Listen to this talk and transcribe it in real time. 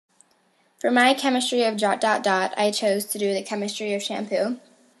For my chemistry of ... I chose to do the chemistry of shampoo.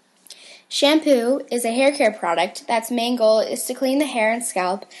 Shampoo is a hair care product that's main goal is to clean the hair and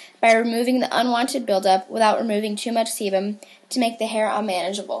scalp by removing the unwanted buildup without removing too much sebum to make the hair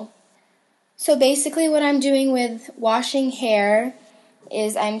unmanageable. So basically what I'm doing with washing hair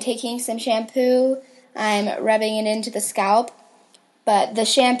is I'm taking some shampoo, I'm rubbing it into the scalp, but the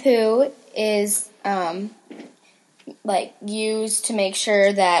shampoo is used to make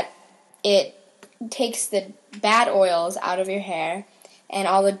sure that it takes the bad oils out of your hair and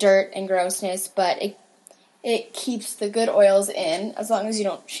all the dirt and grossness, but it keeps the good oils in as long as you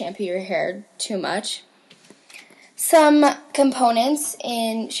don't shampoo your hair too much. Some components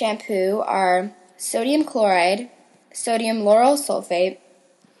in shampoo are sodium chloride, sodium lauryl sulfate,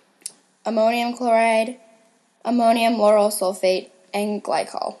 ammonium chloride, ammonium lauryl sulfate, and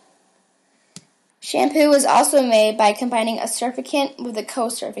glycol. Shampoo is also made by combining a surfactant with a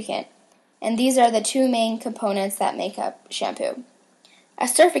co-surfactant, and these are the two main components that make up shampoo. A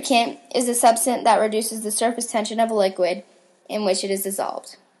surfactant is a substance that reduces the surface tension of a liquid in which it is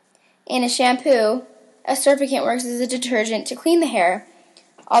dissolved. In a shampoo, a surfactant works as a detergent to clean the hair,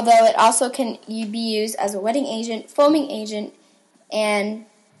 although it also can be used as a wetting agent, foaming agent, and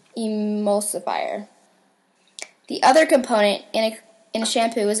emulsifier. The other component in a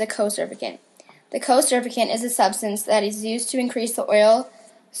shampoo is a co-surfactant. The co-surfactant is a substance that is used to increase the oil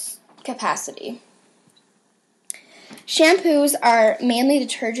capacity. Shampoos are mainly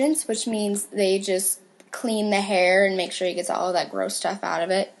detergents, which means they just clean the hair and make sure it gets all of that gross stuff out of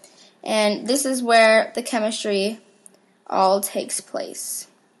it. And this is where the chemistry all takes place.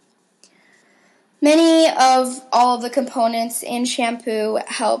 Many of all of the components in shampoo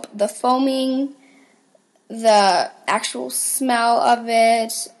help the foaming, the actual smell of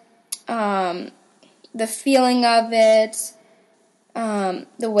it, the feeling of it,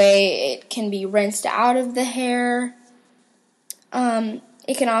 the way it can be rinsed out of the hair.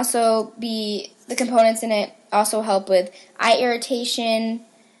 It can also be, the components in it also help with eye irritation,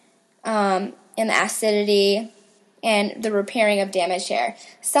 and the acidity, and the repairing of damaged hair.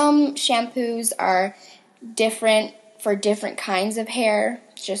 Some shampoos are different for different kinds of hair,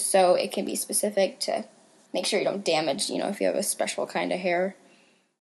 just so it can be specific to make sure you don't damage, if you have a special kind of hair.